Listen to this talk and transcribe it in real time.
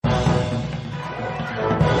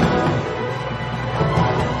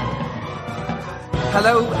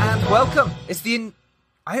Hello and welcome. It's the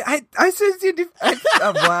I said it's the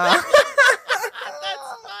oh, wow.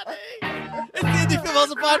 It's the INDIEFILM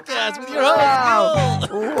also podcast with your host,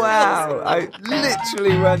 Bill. Wow. I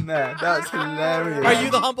literally went there. That's hilarious. Are you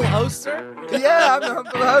the humble host, sir? Yeah, I'm the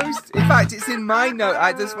humble host. In fact, it's in my note.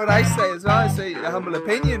 That's what I say as well. I say a humble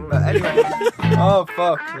opinion, but anyway. Oh,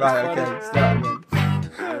 fuck. Right, okay. Start again.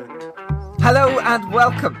 Hello and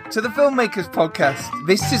welcome to the Filmmakers Podcast.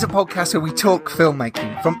 This is a podcast where we talk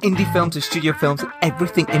filmmaking, from indie film to studio films and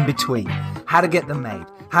everything in between. How to get them made,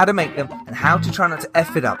 how to make them, and how to try not to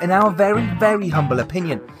F it up, in our very, very humble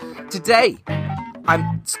opinion. Today,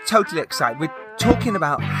 I'm totally excited. We're talking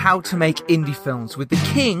about how to make indie films with the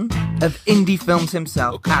king of indie films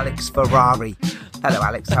himself, Alex Ferrari. Hello,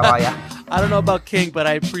 Alex. How are you? I don't know about king, but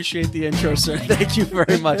I appreciate the intro, sir. Thank you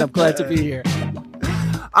very much. I'm glad to be here.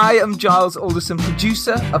 I am Giles Alderson,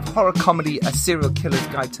 producer of horror comedy A Serial Killer's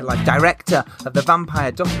Guide to Life, director of the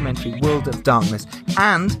vampire documentary World of Darkness,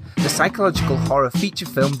 and the psychological horror feature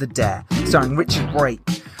film The Dare, starring Richard Brake,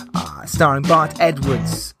 starring Bart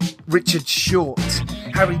Edwards, Richard Short,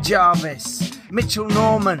 Harry Jarvis, Mitchell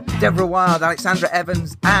Norman, Deborah Wilde, Alexandra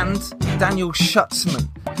Evans, and Daniel Schutzman,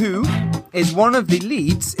 who is one of the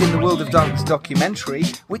leads in the World of Darkness documentary,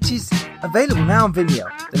 which is available now on Vimeo.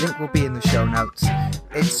 The link will be in the show notes.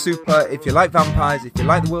 It's super. If you like vampires, if you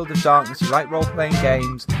like the World of Darkness, you like role-playing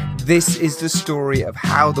games, this is the story of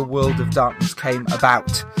how the World of Darkness came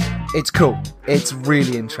about. It's cool. It's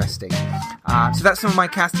really interesting. So that's some of my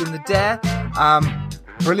cast in The Dare.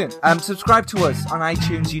 Brilliant. Subscribe to us on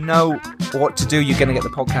iTunes. You know what to do. You're going to get the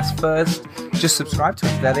podcast first. Just subscribe to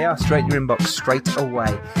us. There they are, straight in your inbox, straight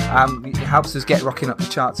away. It helps us get rocking up the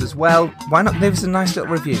charts as well. Why not leave us a nice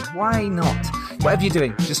little review? Why not? Whatever you're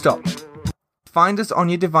doing, just stop. Find us on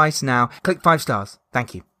your device now. Click 5 stars.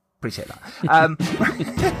 Thank you. Appreciate that.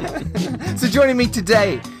 So joining me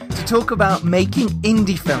today to talk about making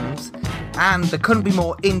indie films, and there couldn't be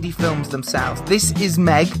more indie films themselves. This is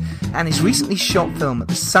Meg and his recently shot film at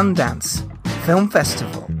the Sundance Film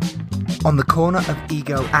Festival on the corner of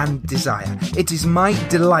ego and desire. It is my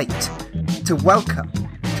delight to welcome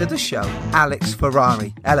to the show Alex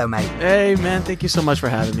Ferrari. Hello, mate. Hey, man. Thank you so much for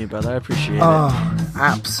having me, brother. I appreciate it. Oh,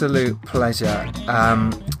 absolute pleasure.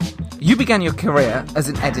 You began your career as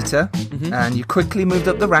an editor, and you quickly moved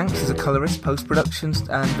up the ranks as a colorist, post-production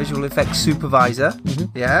and visual effects supervisor.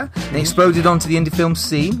 Yeah, and exploded onto the indie film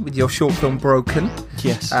scene with your short film Broken.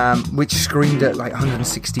 Yes. Which screened at like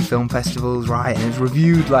 160 film festivals, right? And it was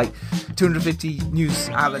reviewed like 250 news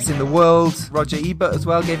outlets in the world. Roger Ebert as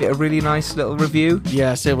well gave it a really nice little review.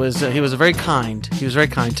 Yes, it was. He was very kind. He was very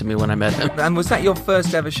kind to me when I met him. And was that your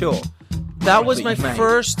first ever short? That was my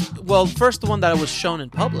first. Well, first the one that I was shown in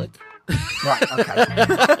public. Right. Okay.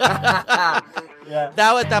 Yeah.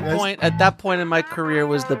 Now at that point in my career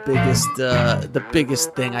was the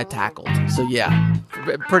biggest thing I tackled. So yeah,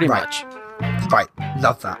 pretty much. Right.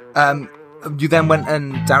 Love that. You then went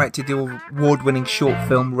and directed the award-winning short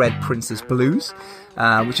film Red Princess Blues,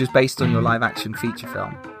 which was based on your live-action feature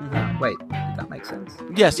film. Wait, did that make sense?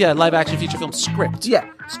 Yes, yeah, live-action feature film script. Yeah,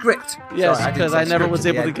 script. Yes, because I never was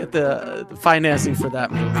able to get the financing for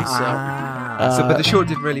that movie. But the short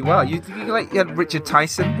did really well. You had Richard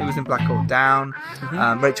Tyson, who was in Black Hawk Down,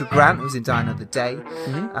 Rachel Grant, who was in Die Another Day,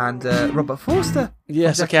 and Robert Forster.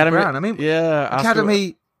 Yes, Academy. Brown. I mean, yeah,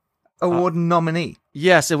 Academy Award nominee.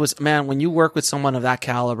 Yes, it was, man, when you work with someone of that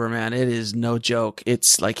caliber, man, it is no joke.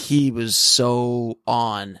 It's like he was so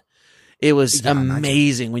on. It was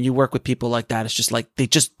amazing when you work with people like that. It's just like they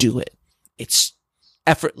just do it. It's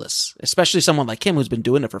effortless, especially someone like him who's been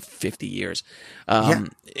doing it for 50 years.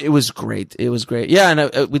 It was great. It was great. Yeah,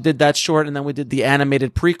 and we did that short, and then we did the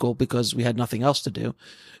animated prequel because we had nothing else to do.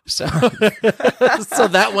 So, so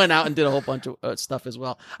that went out and did a whole bunch of stuff as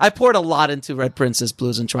well. I poured a lot into Red Princess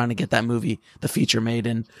Blues and trying to get that movie, the feature, made,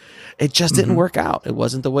 and it just didn't work out. It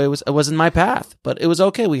wasn't the way it wasn't my path, but it was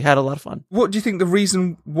okay. We had a lot of fun. What do you think the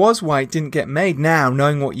reason was why it didn't get made? Now,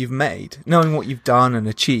 knowing what you've made, knowing what you've done and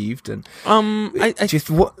achieved, and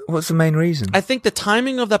what's the main reason? I think the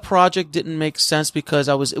timing of that project didn't make sense because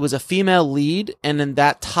it was a female lead, and in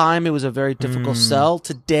that time it was a very difficult sell.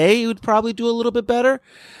 Today it would probably do a little bit better.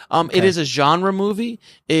 It is a genre movie.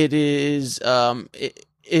 It is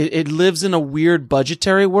it lives in a weird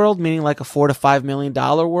budgetary world, meaning like a $4 to $5 million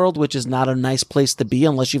world, which is not a nice place to be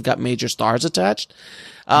unless you've got major stars attached.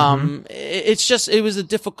 It was a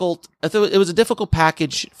difficult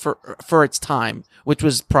package for its time, which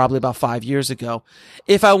was probably about 5 years ago.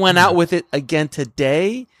 If I went out with it again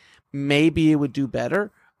today, maybe it would do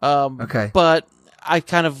better. But I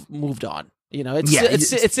kind of moved on. You know,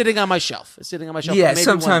 it's sitting on my shelf. It's sitting on my shelf. Yeah, Maybe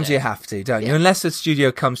sometimes you have to, don't you? Unless a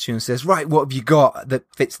studio comes to you and says, right, what have you got that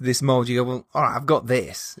fits this mold? You go, well, all right, I've got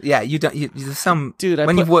this. Yeah, there's some, dude,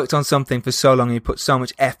 you've worked on something for so long and you put so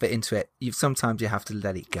much effort into it, sometimes you have to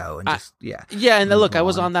let it go and Yeah, and look, I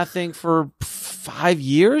was on that thing for 5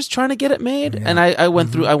 years trying to get it made. Yeah. And I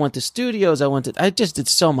went through, I went to studios, I just did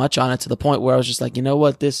so much on it to the point where I was just like, you know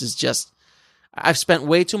what, this is just, I've spent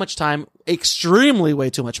way too much time, extremely way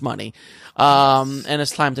too much money, and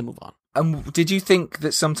it's time to move on. Did you think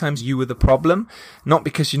that sometimes you were the problem? Not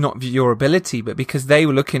because you're not your ability, but because they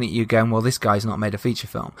were looking at you going, well, this guy's not made a feature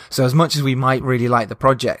film. So as much as we might really like the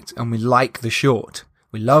project and we like the short,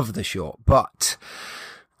 we love the short, but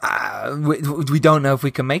we don't know if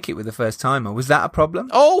we can make it with the first timer. Was that a problem?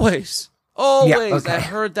 Always. Yeah, okay. I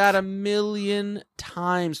heard that a million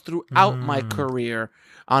times throughout my career.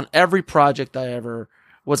 On every project I ever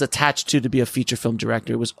was attached to be a feature film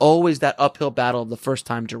director, it was always that uphill battle of the first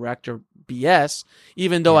time director BS,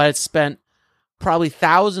 even though I had spent probably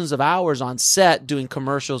thousands of hours on set doing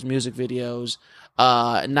commercials, music videos,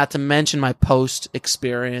 not to mention my post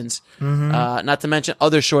experience, not to mention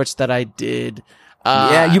other shorts that I did.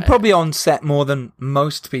 You're probably on set more than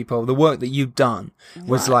most people. The work that you've done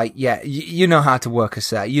was like, you know how to work a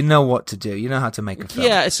set. You know what to do. You know how to make a film.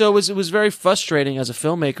 Yeah, so it was very frustrating as a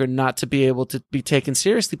filmmaker not to be able to be taken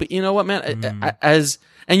seriously. But you know what, man?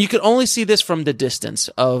 And you can only see this from the distance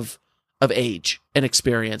of age and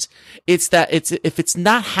experience. It's that if it's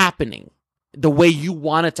not happening the way you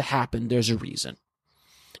want it to happen, there's a reason.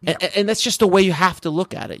 And that's just the way you have to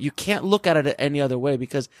look at it. You can't look at it any other way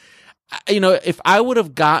because, you know, if I would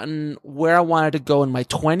have gotten where I wanted to go in my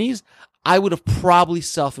 20s, I would have probably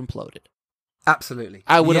self-imploded. Absolutely.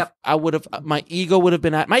 I would have, my ego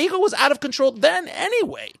was out of control then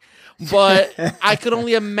anyway. But I could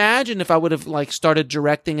only imagine if I would have like started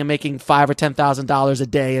directing and making $5,000 or $10,000 a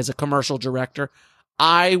day as a commercial director,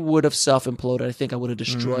 I would have self-imploded. I think I would have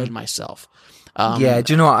destroyed myself. Do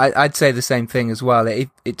you know what? I'd say the same thing as well.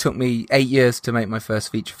 It took me 8 years to make my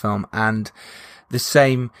first feature film, and the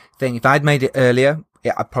same thing. If I'd made it earlier,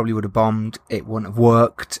 I probably would have bombed. It wouldn't have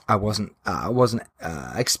worked. I wasn't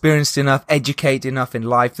experienced enough, educated enough in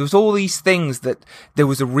life. There was all these things that there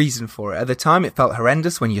was a reason for it. At the time, it felt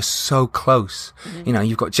horrendous when you're so close. You know,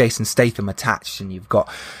 you've got Jason Statham attached and you've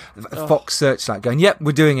got Fox Searchlight going, yep,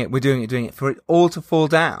 we're doing it. For it all to fall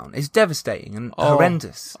down is devastating and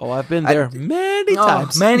horrendous. Oh, I've been there many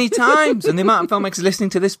times. Many times. And the amount of filmmakers listening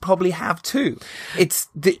to this probably have too.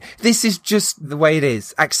 This is just the way it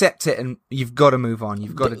is. Accept it and you've got to move on.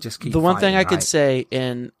 You've got to just keep The one thing I right? could say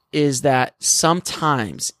is that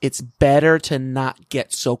sometimes it's better to not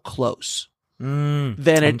get so close than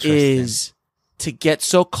it is to get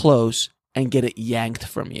so close and get it yanked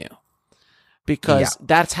from you. Because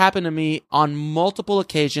that's happened to me on multiple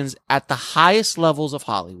occasions at the highest levels of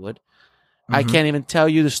Hollywood. I can't even tell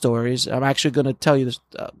you the stories. I'm actually going to tell you this.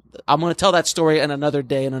 I'm going to tell that story in another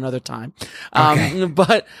day and another time.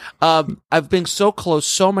 But I've been so close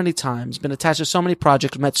so many times, been attached to so many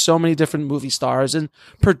projects, met so many different movie stars and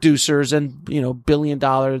producers and, you know,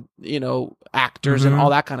 billion-dollar, you know, actors and all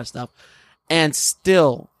that kind of stuff. And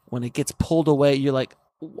still, when it gets pulled away, you're like,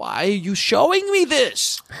 why are you showing me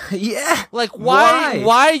this? Yeah. Like,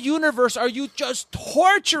 why universe are you just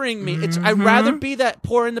torturing me? I'd rather be that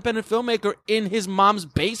poor independent filmmaker in his mom's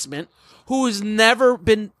basement who has never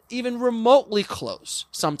been even remotely close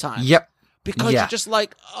sometimes. Yep. Because you're just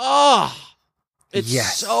like,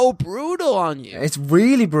 it's so brutal on you. It's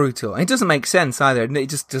really brutal. It doesn't make sense either. It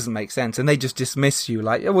just doesn't make sense. And they just dismiss you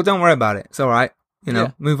like, well, don't worry about it. It's all right. You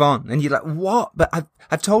know, move on. And you're like, what? But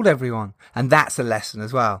I've told everyone. And that's a lesson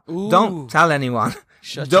as well. Ooh. Don't tell anyone.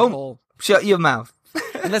 Shut your mouth.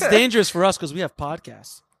 And that's dangerous for us because we have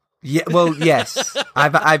podcasts. Yeah, well, yes.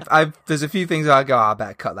 There's a few things I go, I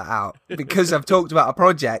better cut that out because I've talked about a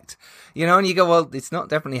project, you know, and you go, well, it's not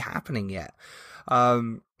definitely happening yet.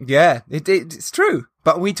 It's true.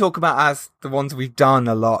 But we talk about as the ones we've done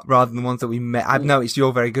a lot rather than the ones that we met. I've noticed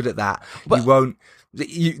you're very good at that. But you won't.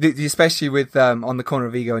 Especially with On the Corner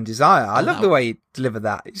of Ego and Desire. I love the way you deliver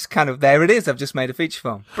that. It's kind of, there it is. I've just made a feature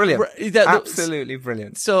film. Brilliant. Absolutely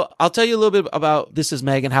brilliant. So I'll tell you a little bit about This Is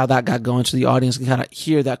Meg and how that got going so the audience can kind of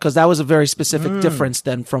hear that, because that was a very specific difference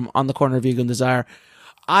then from On the Corner of Ego and Desire.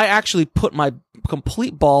 I actually put my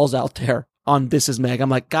complete balls out there on This Is Meg. I'm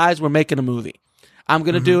like, guys, we're making a movie. I'm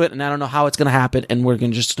going to do it, and I don't know how it's going to happen, and we're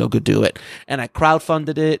going to just still go do it. And I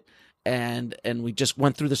crowdfunded it. And we just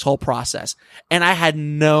went through this whole process, and I had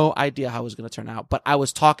no idea how it was going to turn out, but I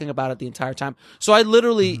was talking about it the entire time. So I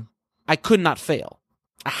literally, I could not fail.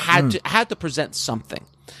 I had to present something.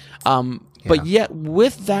 But yet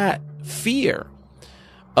with that fear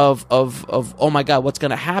of oh my God, what's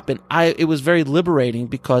going to happen, it was very liberating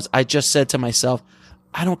because I just said to myself,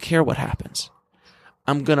 I don't care what happens.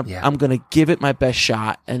 I'm gonna give it my best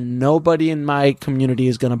shot, and nobody in my community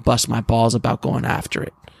is gonna bust my balls about going after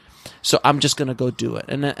it. So I'm just gonna go do it.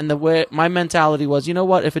 And the way my mentality was, you know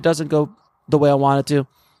what? If it doesn't go the way I want it to,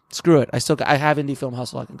 screw it. I have Indie Film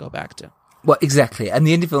Hustle I can go back to. Well, exactly. And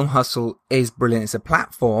the Indie Film Hustle is brilliant. It's a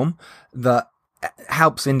platform that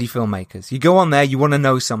helps indie filmmakers. You go on there, you want to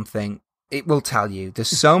know something, it will tell you. There's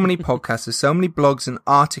so many podcasts, there's so many blogs and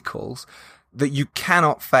articles that you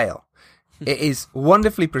cannot fail. It is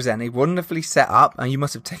wonderfully presented, wonderfully set up, and you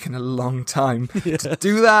must have taken a long time to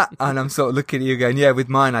do that. And I'm sort of looking at you going, yeah, with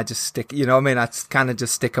mine, I just stick, you know what I mean? I kind of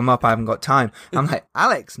just stick them up. I haven't got time. I'm like,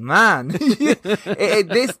 Alex, man,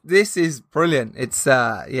 this is brilliant. It's,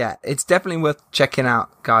 it's definitely worth checking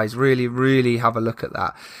out, guys. Really, really have a look at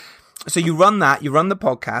that. So you run the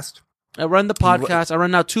podcast. I run the podcast. I run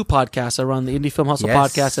now 2 podcasts. I run the Indie Film Hustle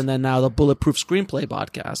podcast, and then now the Bulletproof Screenplay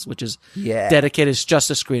podcast, which is dedicated just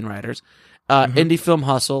to screenwriters.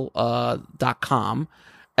 IndieFilmHustle.com,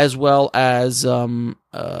 as well as the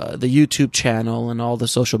YouTube channel and all the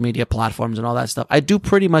social media platforms and all that stuff. I do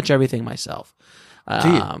pretty much everything myself. Do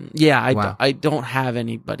you? Yeah, I don't have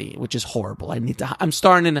anybody, which is horrible. I'm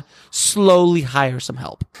starting to slowly hire some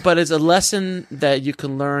help. But it's a lesson that you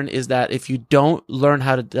can learn is that if you don't learn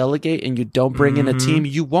how to delegate and you don't bring in a team,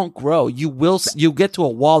 you won't grow. You'll get to a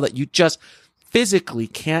wall that you just physically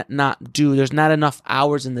can't not do. There's not enough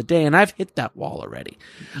hours in the day, and I've hit that wall already.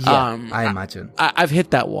 Yeah, I imagine. I've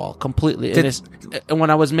hit that wall completely. And when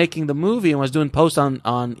I was making the movie and was doing posts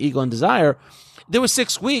on Ego and Desire, there was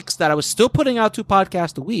 6 weeks that I was still putting out 2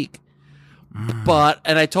 podcasts a week.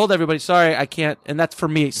 And I told everybody, sorry, I can't, and that's for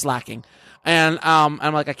me slacking. And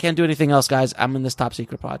I'm like, I can't do anything else, guys. I'm in this top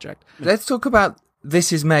secret project. Let's talk about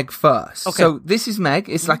This Is Meg first. Okay. So This Is Meg,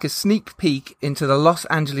 it's like a sneak peek into the Los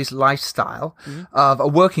Angeles lifestyle of a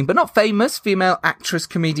working but not famous female actress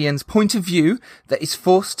comedian's point of view that is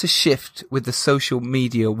forced to shift with the social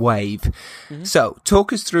media wave. So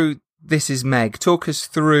talk us through This Is Meg. Talk us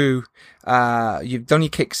through, you've done your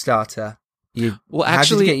Kickstarter.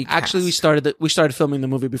 Actually, we started filming the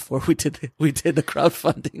movie before we did the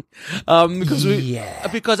crowdfunding,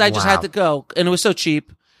 because I just had to go, and it was so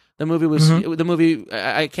cheap. The movie was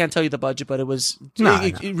I can't tell you the budget, but it was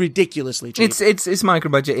ridiculously cheap. It's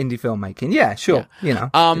micro budget indie filmmaking. Yeah, sure. Yeah. You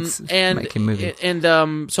know, and making movies.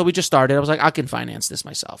 So we just started. I was like, I can finance this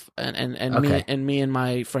myself, and me and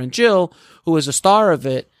my friend Jill, who was a star of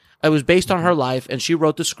it. It was based on her life, and she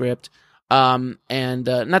wrote the script. Not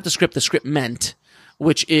the script meant,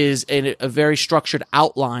 which is a very structured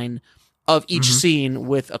outline of each scene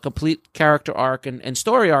with a complete character arc and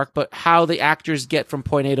story arc, but how the actors get from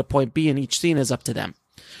point A to point B in each scene is up to them.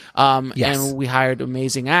 And we hired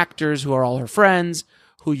amazing actors who are all her friends.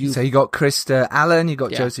 So you got Krista Allen, you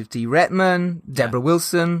got Joseph D. Retman, Deborah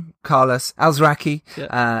Wilson, Carlos Alzraki,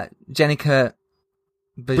 Jenica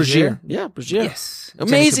Bergier. Yeah, Bergier. Yes.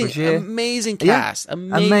 Amazing cast. Yeah.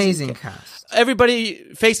 Amazing cast.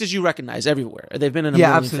 Everybody, faces you recognize everywhere. They've been in a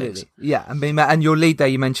million things. Yeah, I mean, and your lead there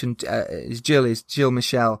you mentioned is Jill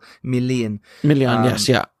Michelle Milian.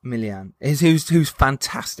 Milian. Who's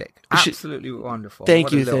fantastic. Absolutely wonderful.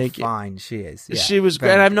 Thank you. Fine she is. Yeah, she was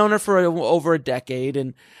great. I've known her for over a decade,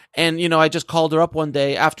 and you know, I just called her up one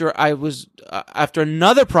day after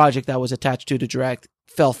another project that was attached to direct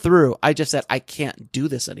fell through. I just said, I can't do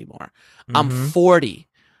this anymore. I'm 40.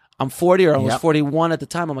 I'm 40 or I was 41 at the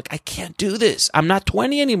time. I'm like, I can't do this. I'm not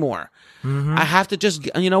 20 anymore. I have to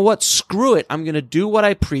just, you know what? Screw it. I'm going to do what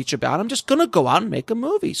I preach about. I'm just going to go out and make a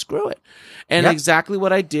movie. Screw it. And exactly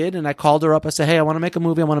what I did. And I called her up. I said, hey, I want to make a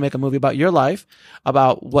movie. I want to make a movie about your life,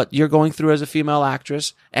 about what you're going through as a female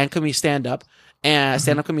actress and stand-up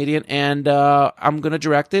comedian. And I'm going to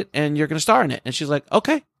direct it and you're going to star in it. And she's like,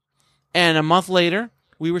 okay. And a month later,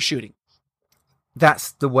 we were shooting.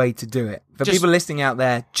 That's the way to do it. For people listening out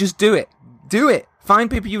there, just do it. Do it.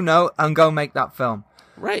 Find people you know and go make that film.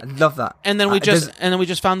 Right. I love that. And then we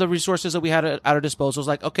just found the resources that we had at our disposal. It's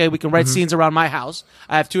like, okay, we can write scenes around my house.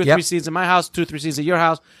 I have 2 or 3 scenes in my house, 2 or 3 scenes at your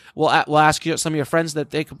house. We'll ask you some of your friends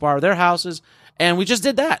that they could borrow their houses. And we just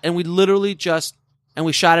did that. And we literally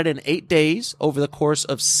we shot it in 8 days over the course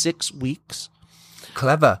of 6 weeks.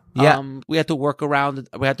 Clever. Yeah. We had to work around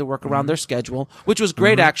their schedule, which was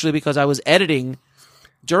great actually, because I was editing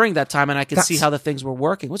during that time, and I could see how the things were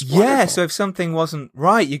working. It was wonderful. Yeah, so if something wasn't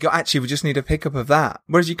right, you go, actually, we just need a pickup of that.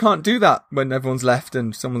 Whereas you can't do that when everyone's left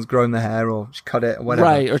and someone's grown their hair or cut it or whatever.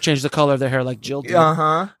 Right, or change the color of their hair like Jill did.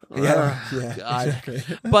 Yeah, exactly.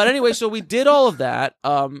 But anyway, so we did all of that.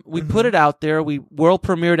 We put it out there. We world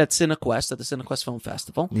premiered at CineQuest, at the CineQuest Film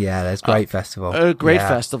Festival. Yeah, that's a great festival. A great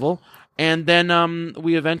festival. And then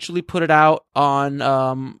we eventually put it out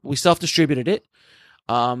on, we self-distributed it.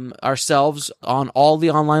 Ourselves on all the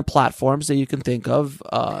online platforms that you can think of,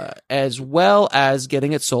 as well as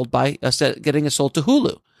getting it sold to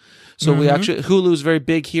Hulu. So we actually, Hulu is very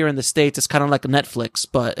big here in the States. It's kind of like Netflix,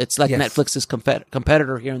 but it's like Netflix's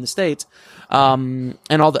competitor here in the States. And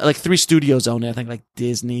all the, like 3 studios own it. I think like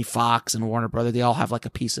Disney, Fox, and Warner Brothers. They all have like a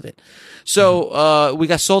piece of it. So, we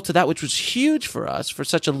got sold to that, which was huge for us for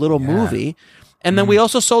such a little movie. And then we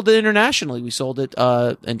also sold it internationally. We sold it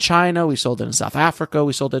in China. We sold it in South Africa.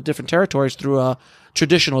 We sold it in different territories through a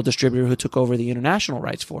traditional distributor who took over the international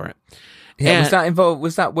rights for it. Yeah, was that involved?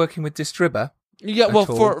 Was that working with Distributor? Yeah, well,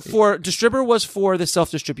 for Distributor was for the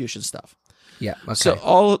self-distribution stuff. Yeah, okay.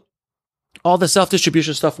 So all the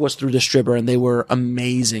self-distribution stuff was through Distributor, and they were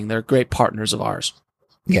amazing. They're great partners of ours.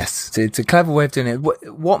 Yes, it's a clever way of doing it.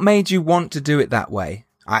 What made you want to do it that way?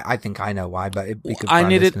 I think I know why, but it'd be good for I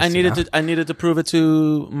needed to prove it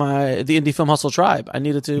to the Indie Film Hustle tribe. I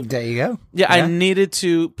needed to. There you go. Yeah, I needed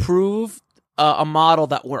to prove a model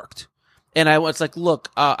that worked. And I was like, look,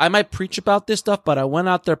 I might preach about this stuff, but I went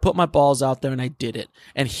out there, put my balls out there, and I did it.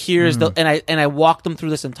 And here's I walked them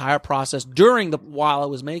through this entire process while I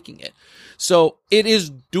was making it. So it is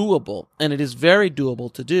doable, and it is very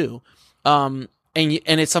doable to do. And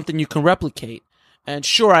it's something you can replicate. And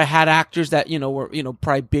sure, I had actors that, were,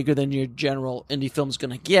 probably bigger than your general indie film's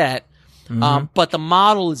going to get. But the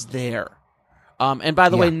model is there. And by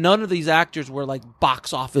the way, none of these actors were like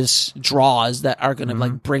box office draws that are going to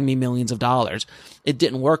like bring me millions of dollars. It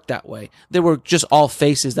didn't work that way. They were just all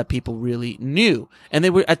faces that people really knew. And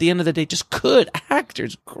they were, at the end of the day, just good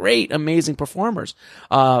actors, great, amazing performers,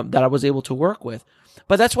 that I was able to work with.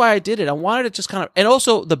 But that's why I did it. I wanted to just kind of, and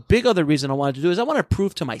also the big other reason I wanted to do is I wanted to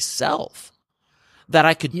prove to myself that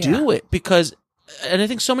I could do it, because, and I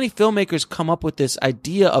think so many filmmakers come up with this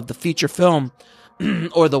idea of the feature film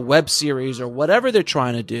or the web series or whatever they're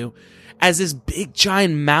trying to do as this big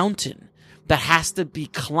giant mountain that has to be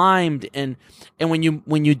climbed. And when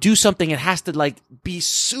you do something, it has to like be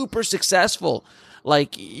super successful.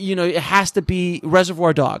 Like, it has to be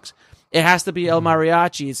Reservoir Dogs. It has to be El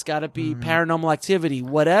Mariachi. It's got to be Paranormal Activity,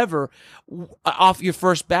 whatever, off your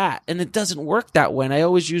first bat. And it doesn't work that way. And I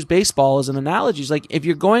always use baseball as an analogy. It's like, if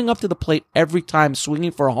you're going up to the plate every time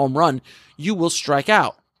swinging for a home run, you will strike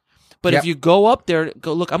out. But if you go up there,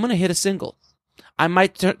 look, I'm going to hit a single. I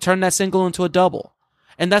might turn that single into a double.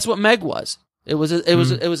 And that's what Meg was. It was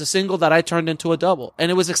a single that I turned into a double.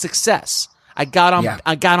 And it was a success. I got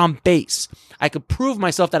on base. I could prove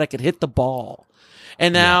myself that I could hit the ball.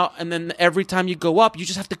 And now, and then every time you go up, you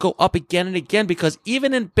just have to go up again and again, because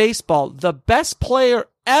even in baseball, the best player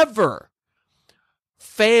ever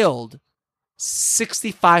failed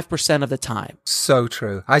 65% of the time. So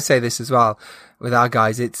true. I say this as well with our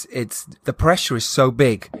guys. It's the pressure is so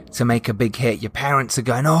big to make a big hit. Your parents are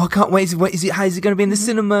going, "Oh, I can't wait. How is it going to be in the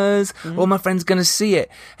cinemas? All my friends going to see it."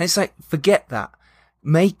 And it's like, forget that.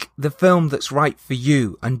 Make the film that's right for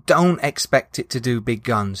you, and don't expect it to do big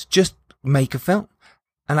guns. Just make a film.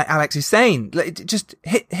 And like Alex is saying, just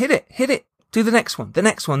hit it. Do the next one, the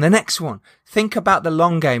next one, the next one. Think about the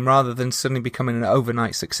long game rather than suddenly becoming an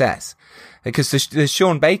overnight success. Because the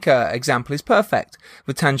Sean Baker example is perfect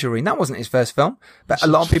with Tangerine. That wasn't his first film, but a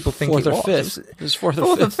lot of people think it was. It was fourth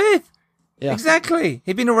or fifth. Yeah. Exactly.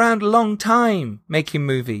 He'd been around a long time making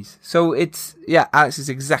movies. So Alex is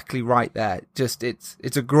exactly right there. Just, it's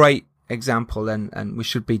a great example, and we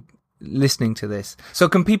should be listening to this. So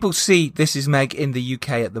can people see This Is Meg in the UK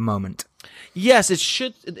at the moment? Yes, it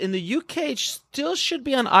should. In the UK, it still should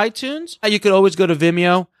be on iTunes. You could always go to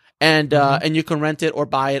Vimeo and you can rent it or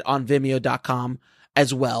buy it on Vimeo.com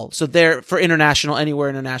as well. So there, for anywhere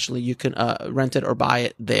internationally, you can rent it or buy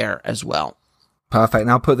it there as well. Perfect.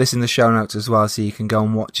 And I'll put this in the show notes as well, so you can go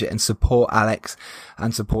and watch it and support Alex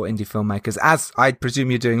and support indie filmmakers, as I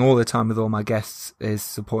presume you're doing all the time with all my guests, is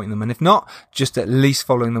supporting them. And if not, just at least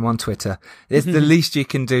following them on Twitter. It's the least you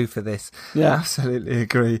can do for this. Yeah. Absolutely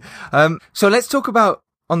agree. So let's talk about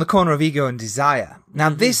On the Corner of Ego and Desire. Now,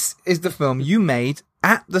 this is the film you made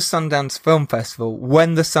at the Sundance Film Festival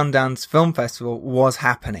when the Sundance Film Festival was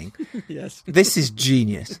happening. Yes. This is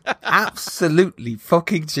genius. Absolutely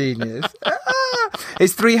fucking genius.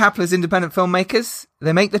 It's three hapless independent filmmakers.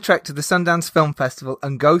 They make the trek to the Sundance Film Festival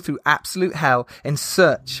and go through absolute hell in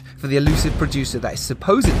search for the elusive producer that is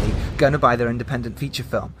supposedly going to buy their independent feature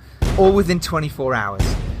film. All within 24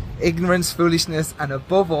 hours. Ignorance, foolishness, and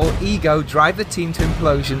above all, ego drive the team to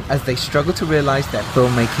implosion as they struggle to realise their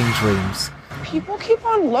filmmaking dreams. People keep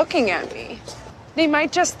on looking at me. They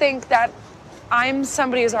might just think that I'm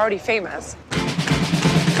somebody who's already famous.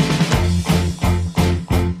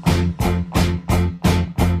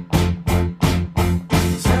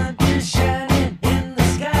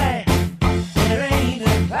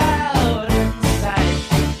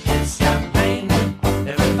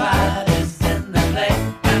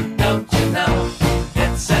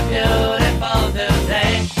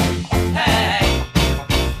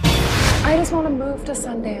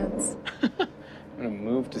 Sundance. I'm gonna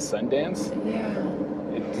move to Sundance?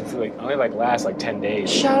 Yeah. It's like only lasts 10 days.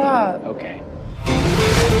 Shut up. Okay.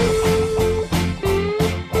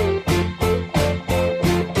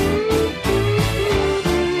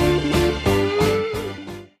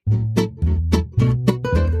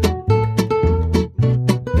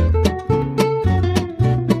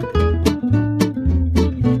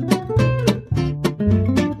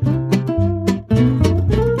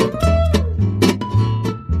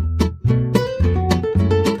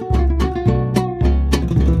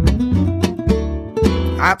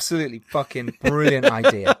 Absolutely fucking brilliant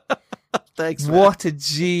idea. Thanks, man. What a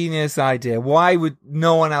genius idea. Why would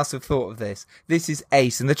no one else have thought of this? This is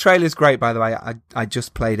ace. And the trailer's great, by the way. I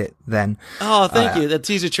just played it then. Oh, thank you. The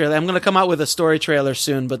teaser trailer. I'm going to come out with a story trailer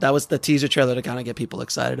soon, but that was the teaser trailer to kind of get people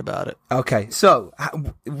excited about it. Okay. So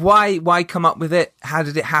why come up with it? How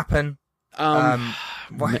did it happen? Man,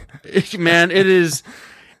 it is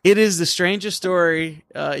the strangest story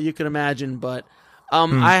you can imagine, but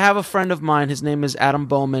I have a friend of mine. His name is Adam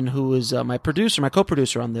Bowman, who is my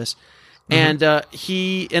co-producer on this. And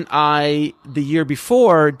he and I, the year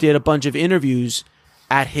before, did a bunch of interviews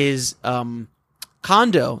at his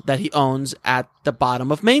condo that he owns at the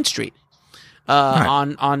bottom of Main Street,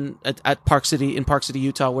 at Park City,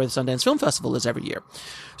 Utah, where the Sundance Film Festival is every year.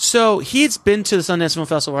 So he's been to the Sundance Film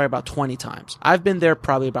Festival probably about 20 times. I've been there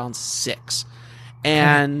probably around 6.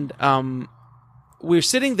 And we're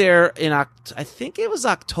sitting there in, I think it was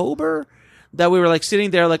October, that we were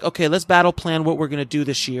sitting there okay, let's battle plan what we're going to do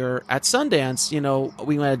this year at Sundance.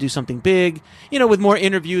 We want to do something big, with more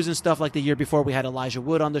interviews and stuff. Like the year before, we had Elijah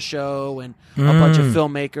Wood on the show and a bunch of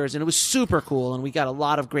filmmakers, and it was super cool. And we got a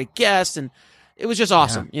lot of great guests, and it was just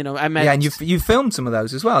awesome. I met. Yeah, and you filmed some of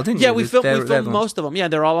those as well, didn't you? Yeah, we filmed most of them. Yeah,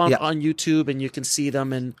 they're all on YouTube, and you can see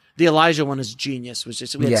them. And the Elijah one is genius.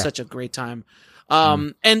 We had such a great time.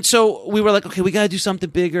 And so we were okay, we got to do something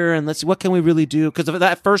bigger, and let's see, what can we really do? Because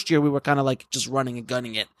that first year we were kind of just running and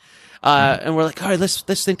gunning it. And we're all right,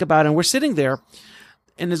 let's think about it. And we're sitting there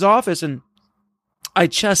in his office, and I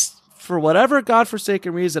just, for whatever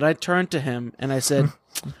godforsaken reason, I turned to him and I said,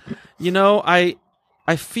 I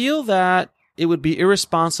feel that it would be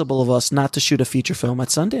irresponsible of us not to shoot a feature film at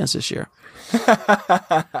Sundance this year.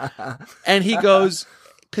 And he goes,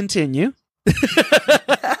 continue.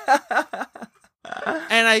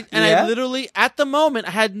 And I literally, at the moment,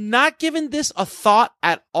 I had not given this a thought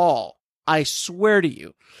at all. I swear to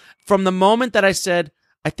you. From the moment that I said,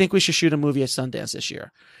 I think we should shoot a movie at Sundance this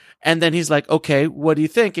year. And then he's like, okay, what are you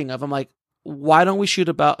thinking of? I'm like, why don't we shoot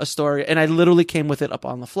about a story? And I literally came with it up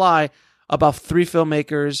on the fly about 3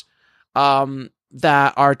 filmmakers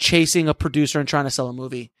that are chasing a producer and trying to sell a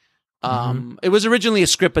movie. It was originally a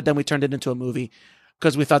script, but then we turned it into a movie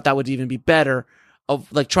because we thought that would even be better, of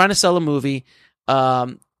trying to sell a movie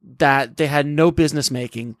that they had no business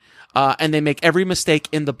making, and they make every mistake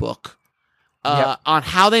in the book on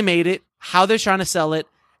how they made it, how they're trying to sell it,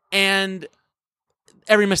 and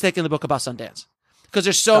every mistake in the book about Sundance. Because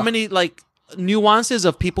there's so many nuances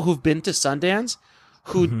of people who've been to Sundance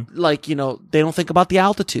who they don't think about the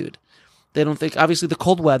altitude. They don't think, obviously, the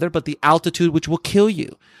cold weather, but the altitude, which will kill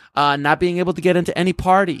you. Not being able to get into any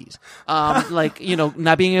parties.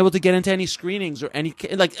 Not being able to get into any screenings or any,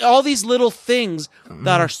 all these little things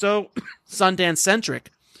that are so Sundance centric.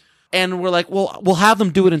 And we're like, well, we'll have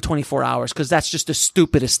them do it in 24 hours because that's just the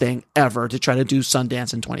stupidest thing ever to try to do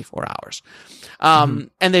Sundance in 24 hours. And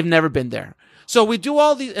they've never been there. So we do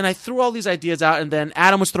all these, and I threw all these ideas out, and then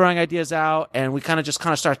Adam was throwing ideas out, and we kind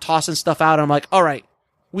of started tossing stuff out. And I'm like, all right,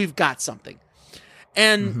 we've got something.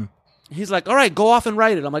 And he's like, all right, go off and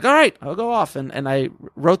write it. I'm like, all right, I'll go off. And I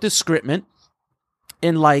wrote this scriptment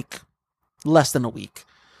in less than a week,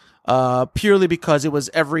 purely because it was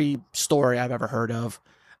every story I've ever heard of,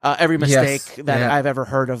 every mistake that I've ever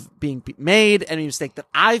heard of being made, any mistake that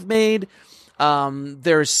I've made.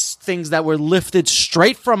 There's things that were lifted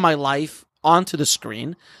straight from my life onto the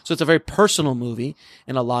screen. So it's a very personal movie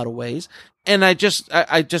in a lot of ways. And I just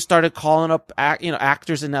started calling up,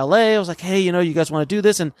 actors in LA. I was like, hey, you guys want to do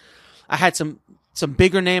this? And I had some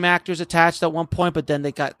bigger name actors attached at one point, but then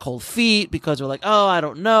they got cold feet because they're like, oh, I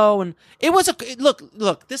don't know. And it was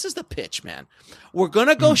look, this is the pitch, man. We're going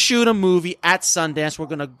to go shoot a movie at Sundance. We're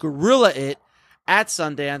going to guerrilla it at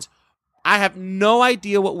Sundance. I have no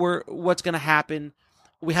idea what's going to happen.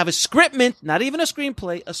 We have a scriptment, not even a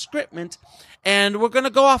screenplay, a scriptment, and we're going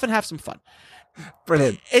to go off and have some fun.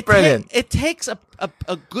 Brilliant. It takes a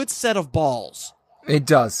good set of balls. It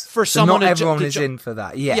does. For someone not everyone is in for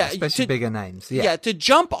that. Yeah, especially bigger names. Yeah, to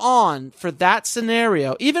jump on for that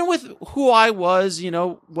scenario, even with who I was,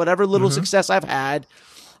 whatever little success I've had,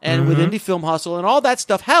 and with Indie Film Hustle and all that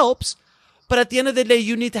stuff helps. But at the end of the day,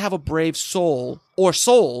 you need to have a brave soul or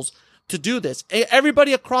souls to do this.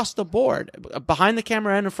 Everybody across the board, behind the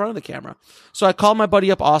camera and in front of the camera. So I called my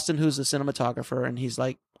buddy up, Austin, who's a cinematographer, and he's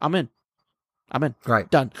like, I'm in. Right.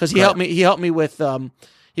 Done. Because he helped me with,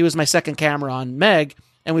 he was my second camera on Meg,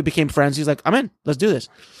 and we became friends. He's like, I'm in. Let's do this.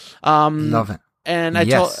 Love it. And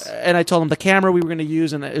I told him the camera we were going to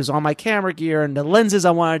use, and it was on my camera gear, and the lenses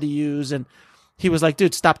I wanted to use, and he was like,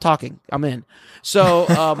 dude, stop talking. I'm in.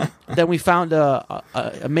 So then we found a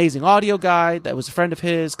amazing audio guy that was a friend of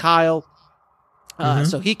his, Kyle.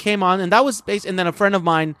 So he came on, and that was and then a friend of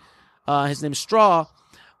mine, his name's Straw,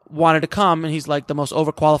 wanted to come, and he's like the most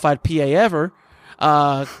overqualified PA ever,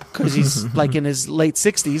 because he's like in his late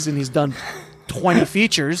 60s and he's done 20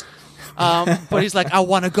 features. But he's like, I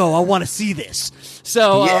want to go. I want to see this.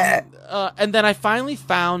 So, and then I finally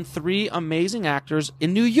found 3 amazing actors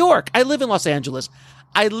in New York. I live in Los Angeles.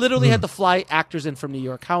 I literally had to fly actors in from New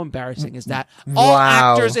York. How embarrassing is that? All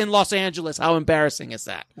actors in Los Angeles. How embarrassing is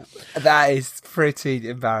that? That is pretty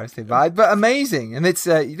embarrassing, but amazing. And it's,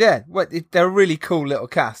 they're a really cool little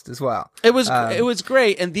cast as well. It was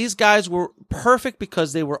great. And these guys were perfect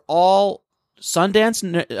because they were all Sundance,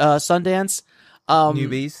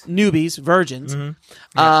 newbies, virgins.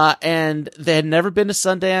 And they had never been to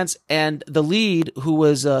Sundance. And the lead, who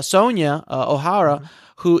was Sonia O'Hara,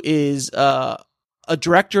 who is a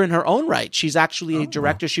director in her own right. She's actually a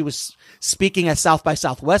director. She was speaking at South by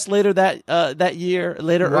Southwest later that year,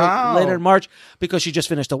 later in March, because she just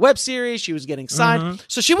finished a web series. She was getting signed.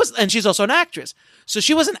 So and she's also an actress. So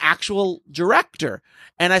she was an actual director.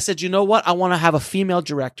 And I said, you know what? I want to have a female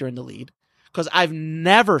director in the lead, because I've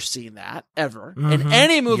never seen that ever in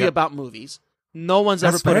any movie about movies. No one's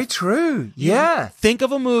ever put That's very true. Yeah. Think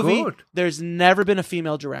of a movie. Good. There's never been a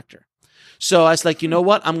female director. So I was like, you know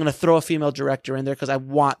what? I'm going to throw a female director in there because I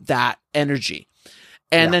want that energy.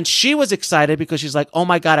 And then she was excited because she's like, oh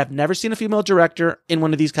my God, I've never seen a female director in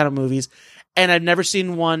one of these kind of movies. And I've never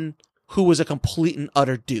seen one who was a complete and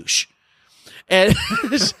utter douche. And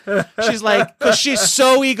she's like, because she's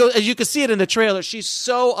so as you can see it in the trailer, she's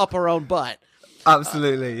so up her own butt.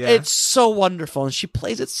 Absolutely, yeah. It's so wonderful, and she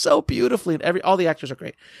plays it so beautifully, and all the actors are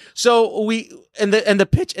great. So the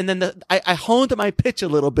pitch, and then I honed my pitch a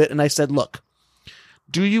little bit, and I said, look,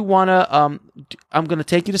 do you want to, I'm going to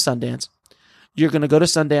take you to Sundance. You're going to go to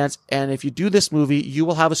Sundance, and if you do this movie, you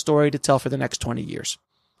will have a story to tell for the next 20 years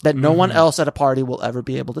that no one else at a party will ever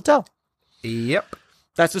be able to tell. Yep.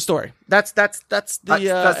 That's the story. That's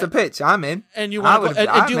the pitch. I'm in. And you want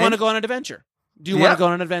to do you want to go on an adventure? Do you want to go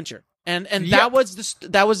on an adventure? And that was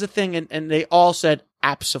the thing, and they all said,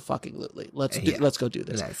 absolutely. Let's go do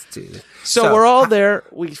this. Let's do this. So we're all there.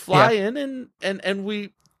 We fly in and we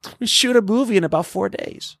shoot a movie in about 4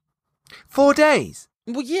 days. 4 days?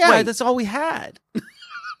 Well, yeah, that's all we had.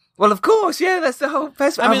 Well, of course, yeah, that's the whole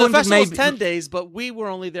festival. I mean, the festival was 10 days, but we were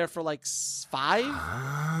only there for like 5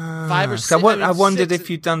 or 6. So I wondered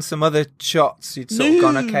if you'd done some other shots. You'd sort of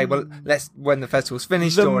gone, okay, well, when the festival's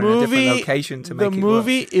finished, or in a different location to make it work. The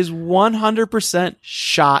movie is 100%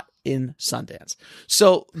 shot in Sundance.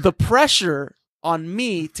 So the pressure on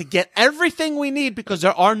me to get everything we need, because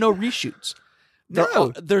there are no reshoots.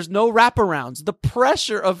 There's no wraparounds. The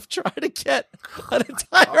pressure of trying to get an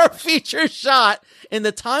entire feature shot in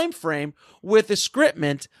the time frame with a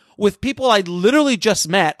scriptment with people I literally just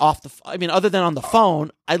met other than on the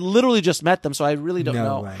phone, I literally just met them, so I really don't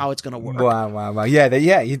know how it's going to work. Wow. Yeah,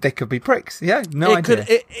 they could be pricks. Yeah, idea.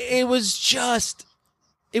 It was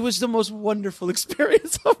the most wonderful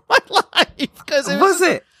experience of my life.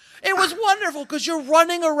 It was wonderful because you're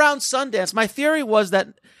running around Sundance. My theory was that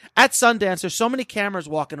at Sundance, there's so many cameras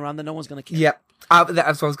walking around that no one's going to care. Yep.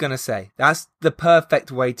 That's what I was going to say. That's the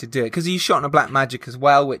perfect way to do it, because you shot on a Blackmagic as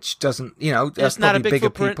well, which doesn't, there's not a probably big bigger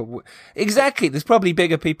footprint. people. Exactly. There's probably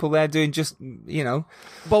bigger people there doing just,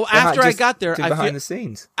 But after I got there, behind the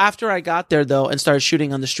scenes. After I got there though and started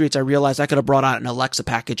shooting on the streets, I realized I could have brought out an Alexa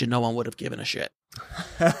package and no one would have given a shit.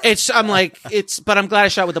 But I'm glad I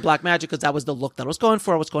shot with the Blackmagic because that was the look that I was going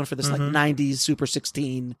for. I was going for this like 90s Super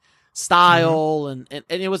 16 style, and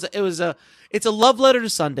it's a love letter to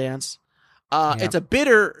Sundance. It's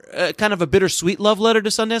a kind of a bittersweet love letter to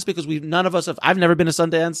Sundance because I've never been to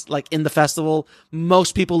Sundance, like in the festival.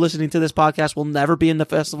 Most people listening to this podcast will never be in the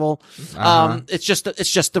festival. It's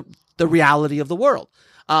just the reality of the world.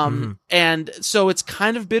 And so it's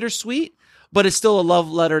kind of bittersweet, but it's still a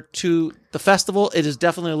love letter to the festival. It is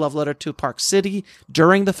definitely a love letter to Park City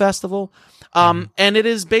during the festival. And it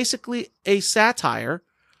is basically a satire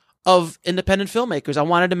of independent filmmakers. I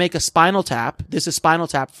wanted to make a Spinal Tap. This is Spinal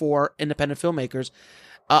Tap for independent filmmakers,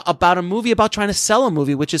 about a movie about trying to sell a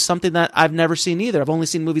movie, which is something that I've never seen either. I've only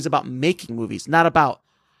seen movies about making movies, not about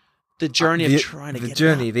the journey of trying to get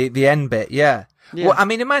the end bit. Yeah. Well, I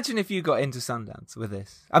mean, imagine if you got into Sundance with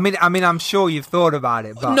this. I mean, I'm sure you've thought about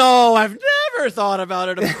it, but no, I've never thought about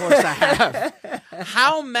it. Of course I have.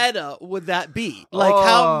 How meta would that be? Like,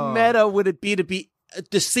 how meta would it be to be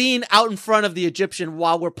the scene out in front of the Egyptian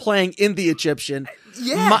while we're playing in the Egyptian?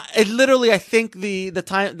 Yeah. I think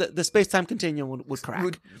the space-time continuum would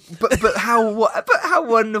crack. But how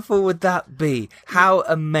wonderful would that be? How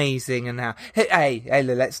amazing, and how hey,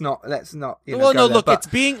 let's not well, no, look, when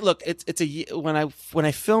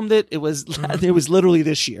I filmed it, it was it was literally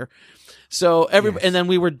this year. So and then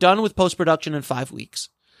we were done with post-production in 5 weeks.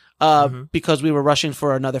 Because we were rushing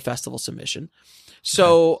for another festival submission.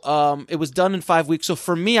 So, it was done in 5 weeks. So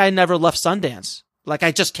for me, I never left Sundance. Like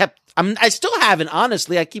I just I still haven't,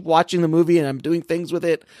 honestly. I keep watching the movie and I'm doing things with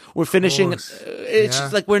it. We're finishing. It's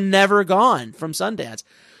just like, we're never gone from Sundance.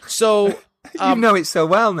 So, you know it so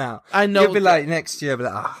well now. I know. You'll be like next year, but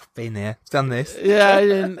I've been there, done this. Yeah.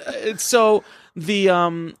 And so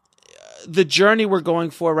the journey we're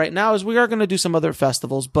going for right now is we are going to do some other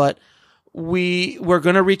festivals, but we're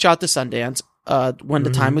going to reach out to Sundance when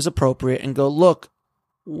the time is appropriate and go, look,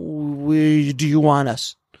 do you want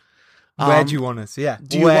us? Where do you want us? Yeah.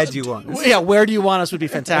 Where do you want us? Yeah, where do you want us would be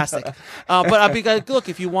fantastic. But I'll be like, look,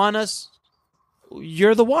 if you want us,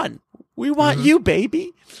 you're the one. We want you,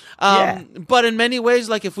 baby. But in many ways,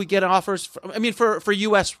 like if we get offers, for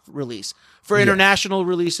U.S. release, for international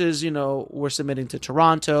releases, we're submitting to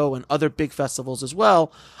Toronto and other big festivals as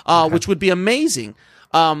well, which would be amazing.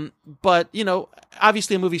 But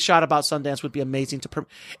obviously a movie shot about Sundance would be amazing to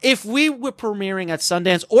if we were premiering at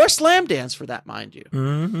Sundance or Slam Dance, for that, mind you.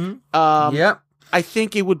 I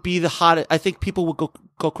think it would be the hottest. I think people would go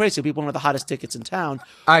crazy. It'd be one of the hottest tickets in town.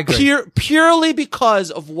 I agree. Purely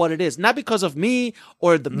because of what it is, not because of me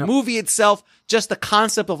or the movie itself. Just the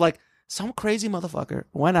concept of like some crazy motherfucker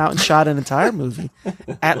went out and shot an entire movie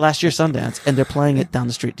at last year's Sundance, and they're playing it down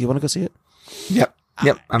the street. Do you want to go see it? Yep.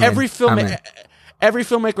 Every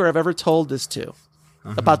filmmaker I've ever told this to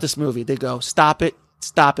about this movie, they go, stop it,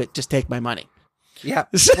 just take my money. Yeah.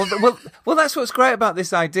 Well, that's what's great about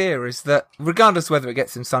this idea, is that regardless whether it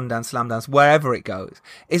gets in Sundance, Slam Dance, wherever it goes,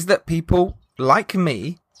 is that people like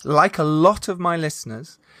me, like a lot of my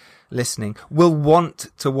listeners listening, will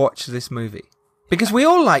want to watch this movie. Because we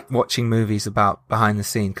all like watching movies about behind the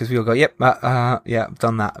scenes, because we all go, yep, I've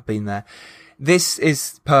done that, I've been there. This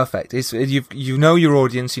is perfect. You know your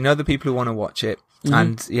audience, you know the people who want to watch it,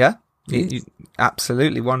 and you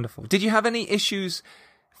absolutely wonderful. Did you have any issues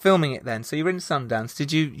filming it then? So you're in Sundance.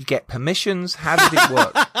 Did you get permissions? How did it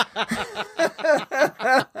work?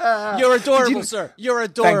 You're adorable, sir. You're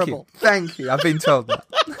adorable. Thank you. I've been told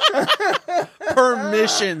that.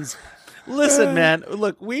 Permissions. Listen, man.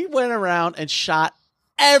 Look, we went around and shot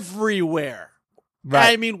everywhere.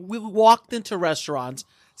 Right. I mean, we walked into restaurants,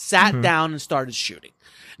 sat down, and started shooting.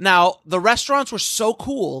 Now, the restaurants were so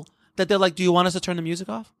cool that they're like, do you want us to turn the music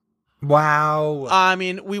off? Wow. I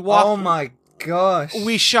mean, we walked. Oh my gosh.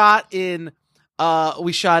 We shot in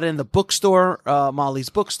the bookstore, Molly's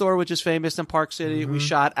Bookstore, which is famous in Park City. We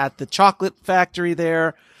shot at the chocolate factory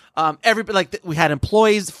there. We had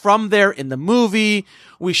employees from there in the movie.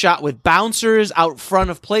 We shot with bouncers out front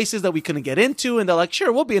of places that we couldn't get into, and they're like,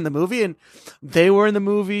 sure, we'll be in the movie. And they were in the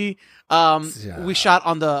movie. We shot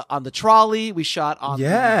on the trolley. We shot on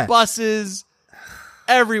the buses.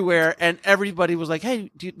 Everywhere, and everybody was like,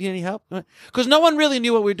 "Hey, do you need any help?" Because no one really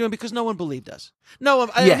knew what we were doing, because no one believed us.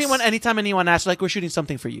 Anytime anyone asked, like, we're shooting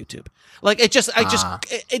something for YouTube, like it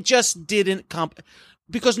just didn't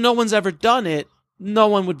because no one's ever done it. No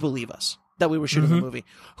one would believe us that we were shooting the movie.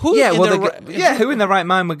 Who in their right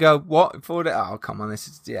mind would go, what? Oh, come on, this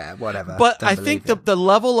is, whatever. But I think the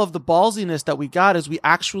level of the ballsiness that we got is we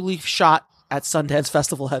actually shot at Sundance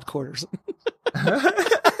Festival headquarters.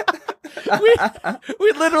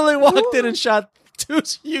 we literally walked in and shot 2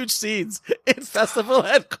 huge scenes in festival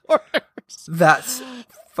headquarters. That's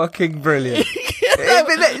fucking brilliant.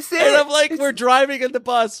 And I'm like, we're driving in the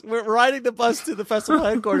bus. We're riding the bus to the festival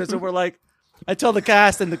headquarters, and we're like, I tell the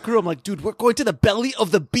cast and the crew, I'm like, dude, we're going to the belly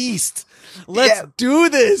of the beast. Let's do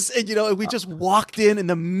this. And, and we just walked in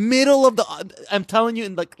the middle of I'm telling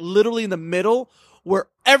you, literally in the middle where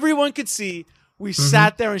everyone could see, we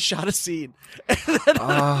sat there and shot a scene.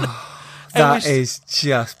 That is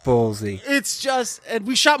just ballsy. It's just, and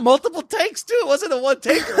we shot multiple takes too. It wasn't a one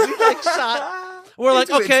taker. We shot. We're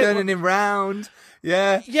like, okay, turning him round.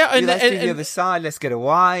 Yeah. And let's do the other side. Let's get a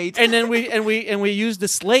wide. And then we used the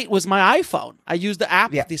Slate was my iPhone. I used the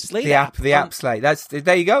app, the Slate app. The app Slate.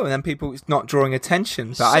 There you go. And then people, it's not drawing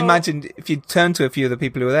attention. But I imagined if you turned to a few of the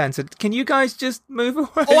people who were there and said, can you guys just move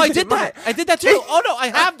away? Oh, I did that. I did that too. Oh no, I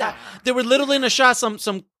have that. They were literally in a shot,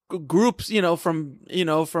 some groups, from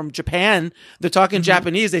Japan. They're talking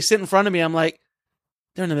Japanese. They sit in front of me. I'm like,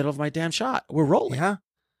 they're in the middle of my damn shot. We're rolling. Yeah.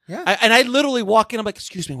 And I literally walk in. I'm like,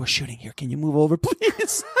 excuse me, we're shooting here. Can you move over,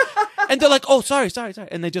 please? And they're like, oh, sorry.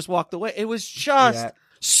 And they just walked away. It was just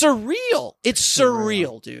surreal. It's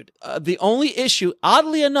surreal, dude. The only issue,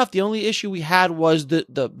 oddly enough, we had was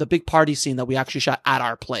the big party scene that we actually shot at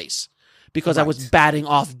our place because I was batting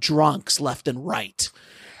off drunks left and right.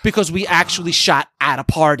 Because we actually shot at a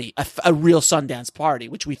party, a real Sundance party,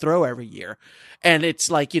 which we throw every year. And it's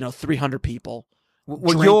 300 people.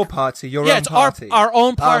 Well, your party, your own party. It's our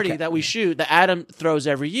own party that we shoot, that Adam throws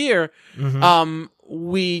every year. It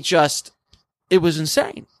was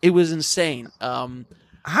insane.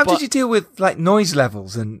 How did you deal with noise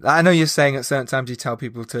levels? And I know you're saying at certain times you tell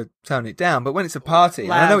people to tone it down, but when it's a party,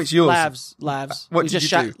 and I know it's yours. Labs. What did you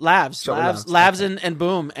do? Labs and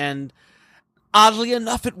boom. And oddly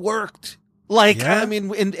enough, it worked. I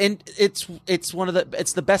mean, and it's it's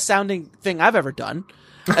the best sounding thing I've ever done.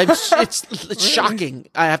 It's shocking.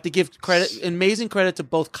 I have to give amazing credit to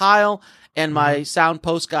both Kyle and my sound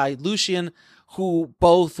post guy, Lucian, who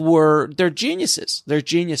both they're geniuses.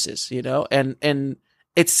 And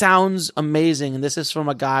it sounds amazing. And this is from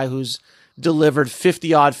a guy who's delivered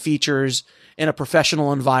 50 odd features in a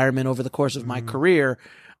professional environment over the course of my career.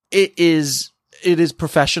 It is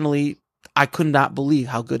professionally, I could not believe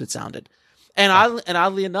how good it sounded. And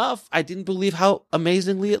oddly enough, I didn't believe how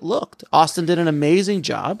amazingly it looked. Austin did an amazing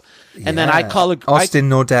job. And then I Austin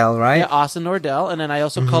Nordell, right? Yeah, Austin Nordell. And then I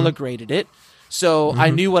also color graded it. So I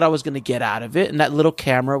knew what I was going to get out of it. And that little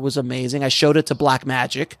camera was amazing. I showed it to Black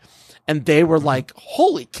Magic and they were like,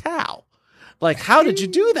 holy cow. How did you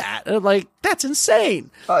do that? And I'm like, that's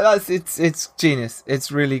insane. It's genius.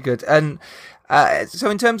 It's really good. And so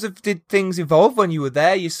in terms of, did things evolve when you were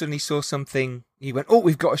there? You suddenly saw something, you went, oh,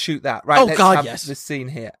 we've got to shoot that. Right. Let's have this scene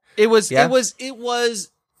here. It was the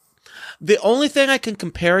only thing I can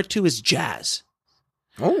compare it to is jazz.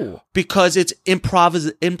 Oh. Because it's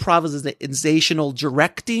improvisational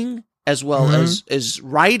directing as well as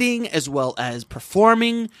writing, as well as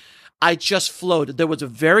performing. I just flowed. There was a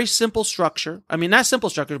very simple structure. I mean, not simple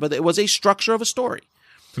structure, but it was a structure of a story.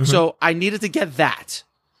 So I needed to get that.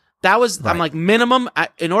 That was, I'm like, minimum,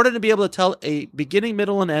 in order to be able to tell a beginning,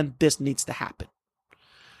 middle, and end, this needs to happen.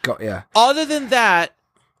 Got ya. Other than that,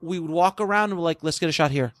 we would walk around and we're like, let's get a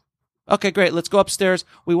shot here. Okay, great. Let's go upstairs.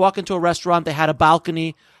 We walk into a restaurant. They had a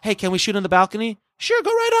balcony. Hey, can we shoot on the balcony? Sure,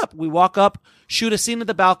 go right up. We walk up, shoot a scene at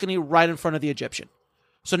the balcony right in front of the Egyptian.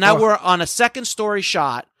 So now we're on a second story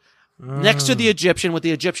shot next to the Egyptian with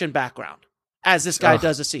the Egyptian background as this guy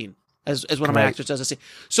does a scene. As one of my actors does a scene.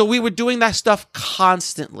 So we were doing that stuff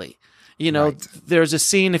constantly. There's a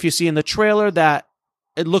scene, if you see in the trailer, that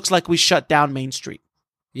it looks like we shut down Main Street.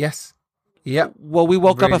 Yes. Yep. Well, we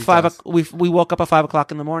woke up at 5 we woke up at 5 o'clock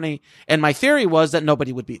in the morning, and my theory was that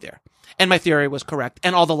nobody would be there. And my theory was correct,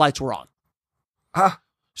 and all the lights were on.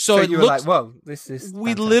 So it you were like, whoa, this is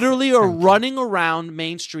we literally are running around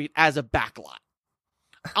Main Street as a backlot.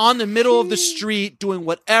 On the middle of the street, doing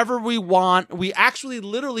whatever we want. We actually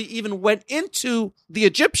literally even went into the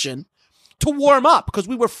Egyptian to warm up because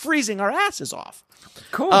we were freezing our asses off.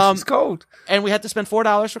 Cool, it's cold. And we had to spend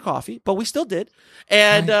 $4 for coffee, but we still did.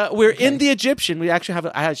 And we're in the Egyptian. We actually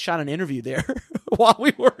I had shot an interview there while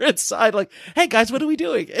we were inside. Like, hey guys, what are we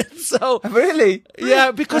doing? And so really,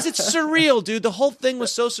 yeah, because it's surreal, dude. The whole thing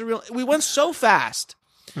was so surreal. We went so fast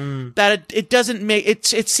that it doesn't make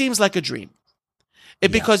it. It seems like a dream.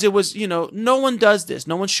 Because it was, no one does this.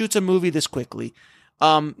 No one shoots a movie this quickly.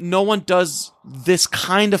 No one does this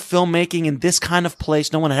kind of filmmaking in this kind of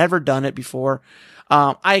place. No one had ever done it before.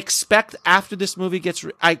 I expect after this movie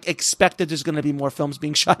I expect that there's going to be more films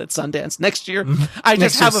being shot at Sundance next year. I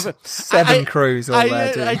just have seven crews all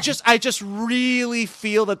there. I just really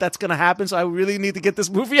feel that that's going to happen. So I really need to get this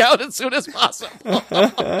movie out as soon as possible.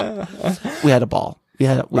 We had a ball.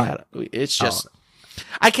 It's just,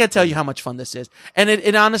 I can't tell you how much fun this is. And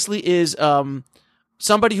it honestly is,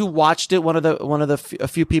 somebody who watched it, a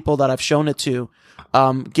few people that I've shown it to,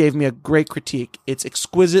 gave me a great critique. It's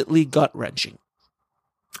exquisitely gut wrenching.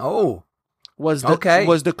 Oh, was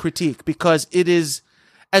the critique, because it is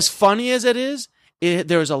as funny as it is.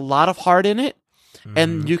 There's a lot of heart in it,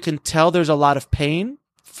 and you can tell there's a lot of pain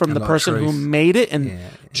from the person who made it, and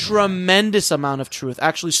tremendous amount of truth.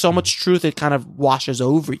 Actually, so much truth it kind of washes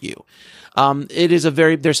over you. It is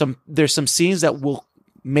there's some scenes that will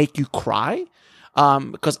make you cry,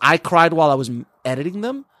 because I cried while I was editing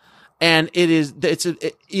them, and it's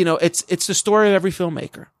the story of every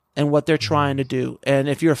filmmaker and what they're trying to do. And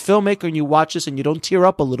if you're a filmmaker and you watch this and you don't tear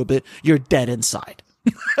up a little bit, you're dead inside.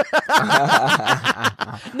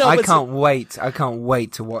 I can't wait. I can't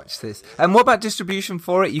wait to watch this. And what about distribution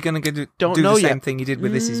for it? You're going to do the same thing you did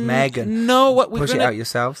with This Is Meg and push it out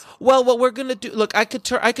yourselves? Well, what we're going to do, look, I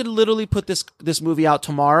could literally put this movie out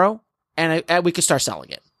tomorrow and we could start selling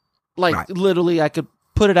it. Literally, I could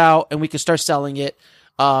put it out and we could start selling it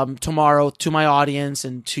tomorrow to my audience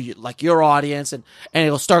and to your audience, and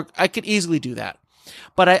it'll start. I could easily do that,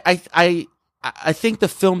 but I think the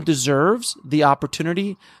film deserves the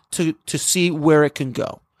opportunity to see where it can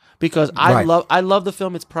go, because I love the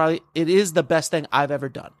film. It is the best thing I've ever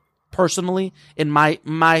done personally, in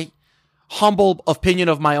my humble opinion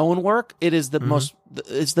of my own work. It is the most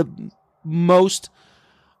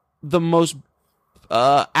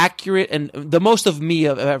accurate and the most of me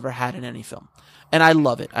I've ever had in any film. And I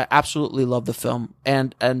love it. I absolutely love the film.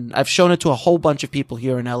 And I've shown it to a whole bunch of people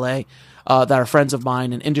here in LA, that are friends of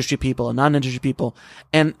mine, and industry people and non-industry people.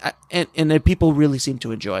 And people really seem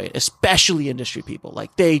to enjoy it, especially industry people.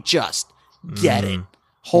 Like, they just get it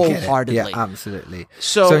wholeheartedly. Yeah, absolutely.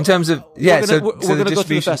 So in terms of, the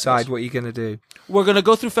distribution side, what are you going to do? We're going to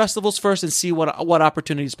go through festivals first and see what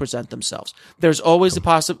opportunities present themselves. There's always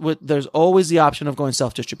there's always the option of going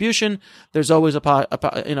self-distribution. There's always going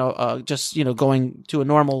to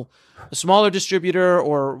a smaller distributor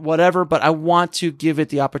or whatever, but I want to give it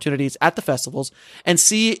the opportunities at the festivals and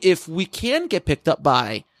see if we can get picked up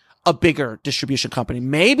by a bigger distribution company.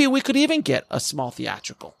 Maybe we could even get a small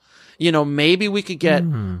theatrical. Maybe we could get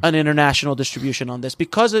an international distribution on this,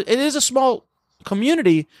 because it is a small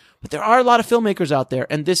community, but there are a lot of filmmakers out there,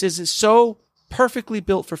 and this is so perfectly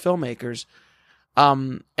built for filmmakers,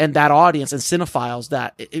 and that audience and cinephiles,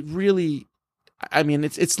 that it really, I mean,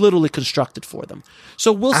 it's literally constructed for them.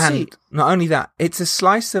 So we'll see. Not only that, it's a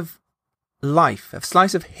slice of life, a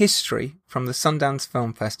slice of history from the Sundance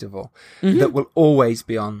Film Festival that will always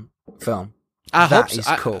be on film. I hope so.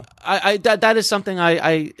 That is cool. That is something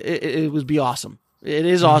it would be awesome. It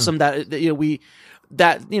is awesome that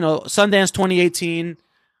Sundance 2018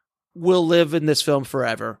 will live in this film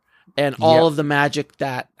forever, and all of the magic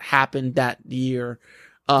that happened that year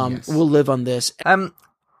will live on this.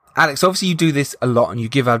 Alex, obviously you do this a lot and you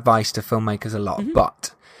give advice to filmmakers a lot,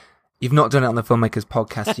 but you've not done it on the Filmmakers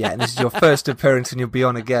Podcast yet, and this is your first appearance, and you'll be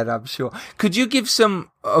on again, I'm sure. Could you give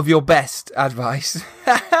some of your best advice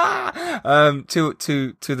to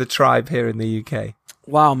the tribe here in the UK?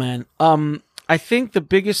 Wow, man. I think the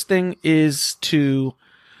biggest thing is to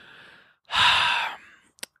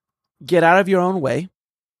get out of your own way,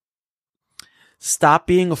 stop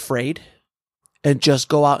being afraid, and just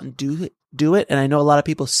go out and do it. And I know a lot of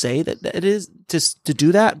people say that it is to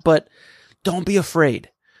do that, but don't be afraid.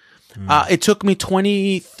 It took me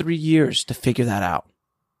 23 years to figure that out.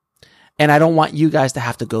 And I don't want you guys to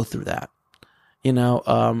have to go through that,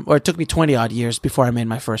 or it took me 20 odd years before I made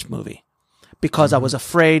my first movie, because I was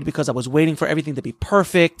afraid, because I was waiting for everything to be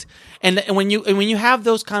perfect. And when you have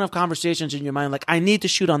those kind of conversations in your mind, like, I need to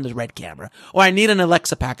shoot on the red camera, or I need an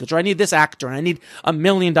Alexa package, or I need this actor, and I need $1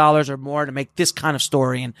 million or more to make this kind of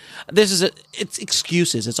story. And it's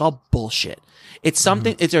excuses. It's all bullshit. It's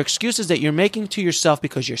something, it's excuses that you're making to yourself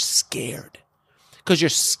because you're scared. Because you're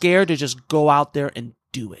scared to just go out there and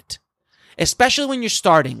do it. Especially when you're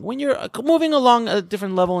starting. When you're moving along a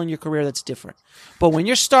different level in your career, that's different. But when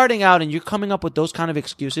you're starting out and you're coming up with those kind of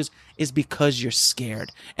excuses, is because you're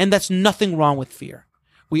scared. And that's nothing wrong with fear.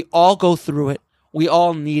 We all go through it. We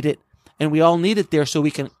all need it. And we all need it there so we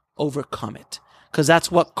can overcome it. Because that's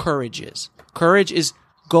what courage is. Courage is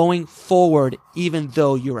going forward even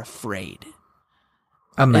though you're afraid.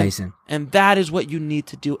 Amazing. And that is what you need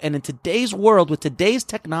to do. And in today's world, with today's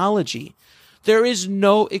technology, there is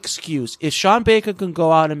no excuse. If Sean Baker can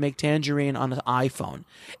go out and make Tangerine on an iPhone,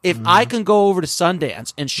 if I can go over to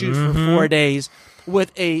Sundance and shoot for 4 days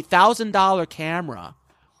with a $1,000 camera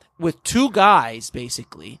with 2 guys,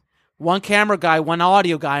 basically, one camera guy, one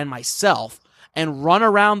audio guy, and myself, and run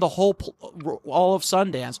around the all of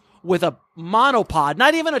Sundance with a monopod,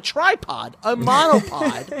 not even a tripod, a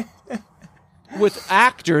monopod with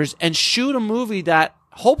actors, and shoot a movie that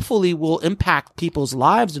hopefully will impact people's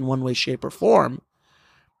lives in one way, shape, or form,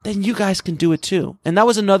 then you guys can do it too. And that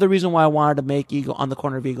was another reason why I wanted to make Ego on the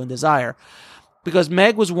Corner of Ego and Desire, because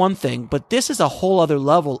Meg was one thing, but this is a whole other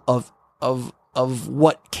level of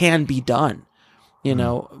what can be done. You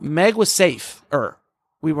know, Meg was safe.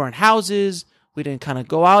 We were in houses. We didn't kind of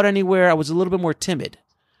go out anywhere. I was a little bit more timid.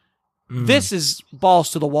 This is balls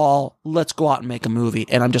to the wall. Let's go out and make a movie.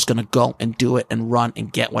 And I'm just going to go and do it and run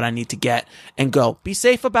and get what I need to get and go. Be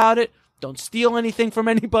safe about it. Don't steal anything from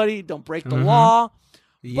anybody. Don't break the law.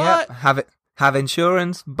 Yeah, have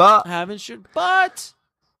insurance, but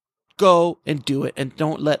go and do it, and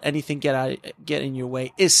don't let anything get in your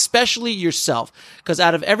way, especially yourself. Because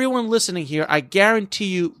out of everyone listening here, I guarantee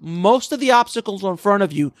you, most of the obstacles in front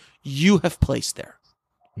of you, you have placed there.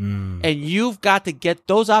 And you've got to get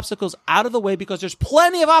those obstacles out of the way, because there's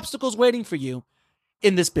plenty of obstacles waiting for you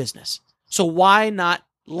in this business. So why not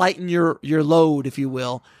lighten your load, if you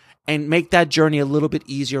will, and make that journey a little bit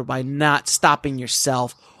easier by not stopping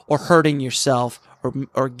yourself or hurting yourself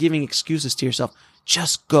or giving excuses to yourself.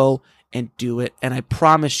 Just go and do it. And I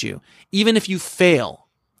promise you, even if you fail,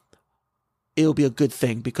 it'll be a good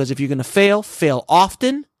thing, because if you're going to fail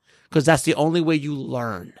often, because that's the only way you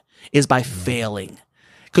learn, is by failing.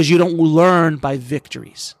 Because you don't learn by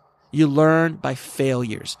victories. You learn by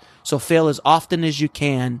failures. So fail as often as you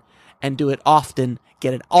can and do it often.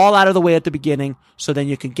 Get it all out of the way at the beginning, so then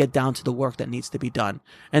you can get down to the work that needs to be done.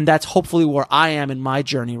 And that's hopefully where I am in my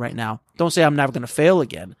journey right now. Don't say I'm never going to fail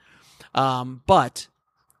again. But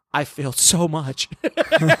I failed so much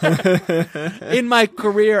in my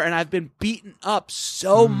career, and I've been beaten up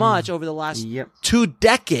so much over the last 2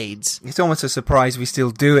 decades. It's almost a surprise we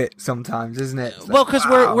still do it sometimes, isn't it? Well, because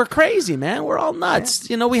we're crazy, man. We're all nuts.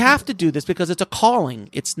 Yeah. You know, we have to do this because it's a calling.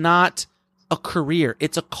 It's not a career.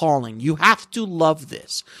 It's a calling. You have to love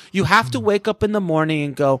this. You have to wake up in the morning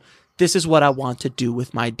and go, this is what I want to do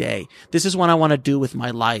with my day. This is what I want to do with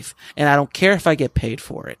my life. And I don't care if I get paid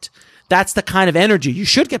for it. That's the kind of energy. You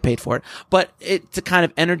should get paid for it, but it's the kind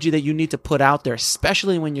of energy that you need to put out there,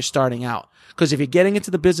 especially when you're starting out. Because if you're getting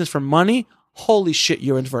into the business for money, holy shit,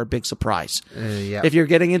 you're in for a big surprise. If you're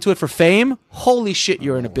getting into it for fame, holy shit,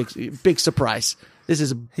 you're in a big surprise. This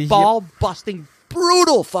is a ball-busting,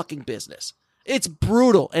 brutal fucking business. It's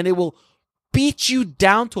brutal, and it will beat you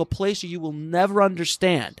down to a place where you will never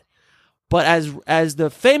understand. But as the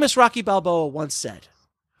famous Rocky Balboa once said,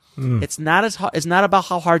 it's not about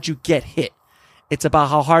how hard you get hit. It's about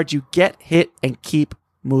how hard you get hit and keep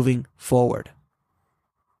moving forward.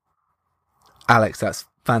 Alex, that's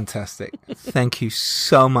fantastic. Thank you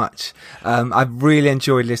so much. I've really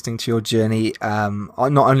enjoyed listening to your journey, not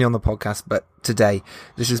only on the podcast, but today.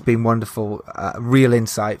 This has been wonderful, real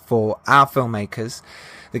insight for our filmmakers,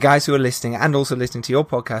 the guys who are listening and also listening to your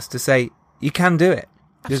podcast, to say, you can do it.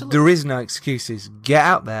 There is no excuses. Get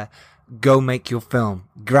out there. Go make your film.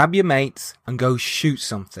 Grab your mates and go shoot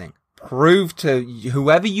something. Prove to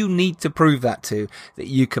whoever you need to prove that to, that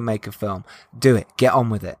you can make a film. Do it. Get on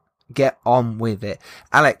with it. Get on with it.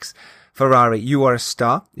 Alex Ferrari, you are a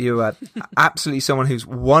star. You are absolutely someone who's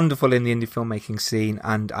wonderful in the indie filmmaking scene,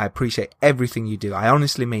 and I appreciate everything you do. I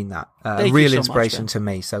honestly mean that. A real inspiration to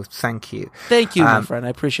me, so thank you. Thank you, my friend. I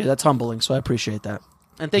appreciate it. That's humbling, so I appreciate that.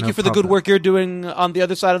 And thank you for the good work you're doing on the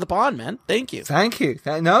other side of the pond, man. Thank you. Thank you.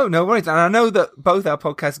 No worries. And I know that both our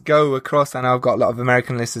podcasts go across. I know I've got a lot of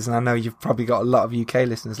American listeners, and I know you've probably got a lot of UK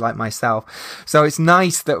listeners like myself. So it's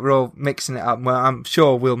nice that we're all mixing it up. Well, I'm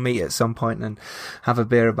sure we'll meet at some point and have a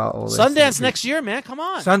beer about all this. Sundance next year, man. Come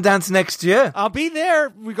on. Sundance next year. I'll be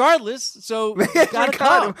there regardless. So you gotta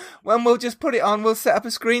come. When we'll just put it on, we'll set up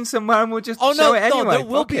a screen somewhere and we'll just show it anyway. There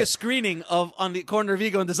will be a screening on the Corner of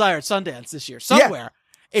Ego and Desire at Sundance this year. Somewhere. Yeah.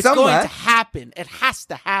 It's Somewhere. Going to happen. It has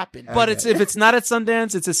to happen. Okay. But if it's not at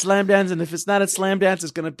Sundance, it's at Slam Dance, and if it's not at Slam Dance,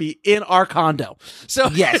 it's going to be in our condo. So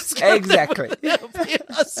yes, exactly. It'll be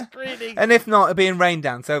a screening, and if not, it'll be in Rain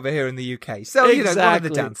Dance over here in the UK. So exactly. You know, one of the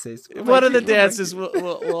dances. One of the dances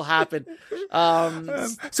will happen.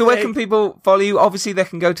 So where can people follow you? Obviously, they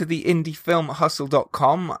can go to the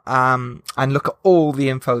INDIEFILMHustle.com and look at all the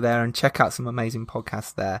info there and check out some amazing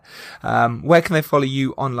podcasts there. Where can they follow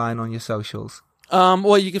you online on your socials?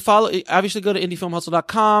 Well, you can obviously go to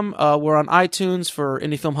IndieFilmHustle.com. We're on iTunes for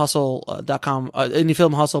IndieFilmHustle.com,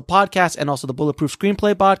 IndieFilm Hustle podcast, and also the Bulletproof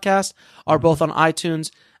Screenplay podcast are both on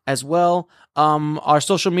iTunes as well. Our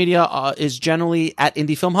social media is generally at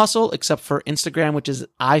IndieFilm Hustle, except for Instagram, which is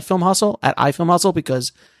iFilm Hustle, at iFilm Hustle,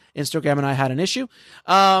 because Instagram and I had an issue.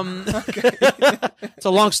 It's a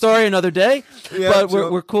long story, another day, but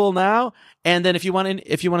sure. We're cool now. And then if you want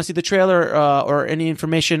to see the trailer, or any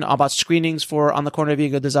information about screenings for On the Corner of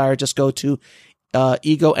Ego and Desire, just go to,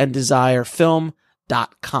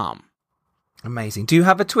 egoanddesirefilm.com. Amazing. Do you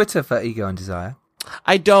have a Twitter for Ego and Desire?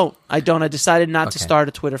 I don't. I decided not to start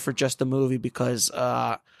a Twitter for just the movie because,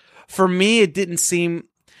 for me, it didn't seem,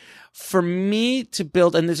 for me to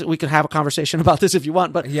build, and we can have a conversation about this if you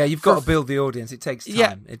want, but yeah, you've got to build the audience. It takes time.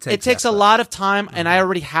 Yeah, it takes a lot of time, and I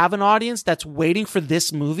already have an audience that's waiting for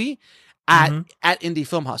this movie at Indie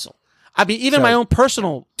Film Hustle. I mean, even my own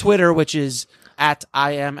personal Twitter, which is at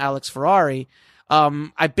I am Alex Ferrari,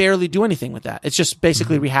 I barely do anything with that. It's just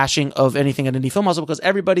basically rehashing of anything at Indie Film Hustle because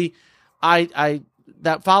everybody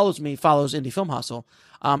that follows me follows Indie Film Hustle.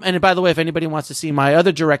 And by the way, if anybody wants to see my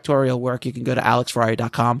other directorial work, you can go to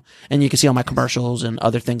alexferrari.com and you can see all my commercials and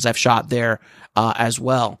other things I've shot there, as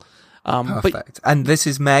well. Perfect. And this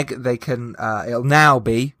is Meg. They can, it'll now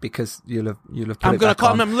be, because you'll have put I'm it gonna back call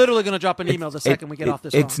on. I'm literally going to drop an email the second we get off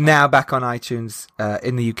this. It's now back on iTunes,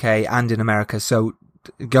 in the UK and in America. So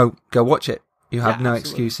go watch it. You have no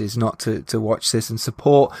excuses not to watch this and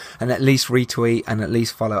support and at least retweet and at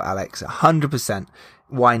least follow Alex 100%.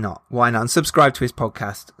 Why not? And subscribe to his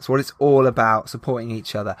podcast. That's what it's all about, supporting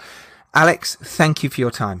each other. Alex, thank you for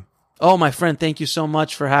your time. Oh, my friend, thank you so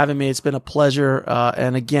much for having me. It's been a pleasure.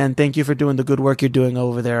 And again, thank you for doing the good work you're doing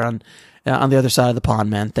over there on the other side of the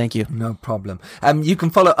pond, man. Thank you. No problem. You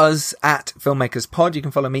can follow us at Filmmakers Pod. You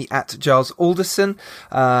can follow me at Giles Alderson.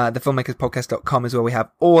 Thefilmmakerspodcast.com is where we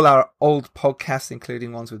have all our old podcasts,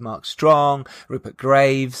 including ones with Mark Strong, Rupert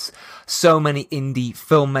Graves, so many indie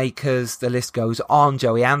filmmakers. The list goes on.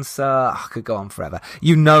 Joey Ansah. I could go on forever.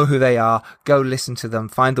 You know who they are. Go listen to them.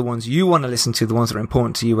 Find the ones you want to listen to, the ones that are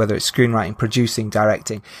important to you, whether it's screenwriting, producing,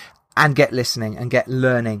 directing, and get listening and get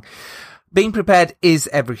learning. Being prepared is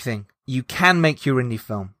everything. You can make your indie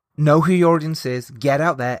film. Know who your audience is, get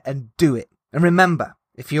out there and do it. And remember,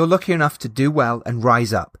 if you're lucky enough to do well and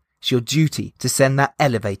rise up, it's your duty to send that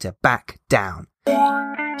elevator back down.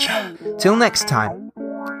 Till next time,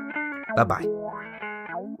 bye-bye.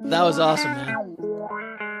 That was awesome, man.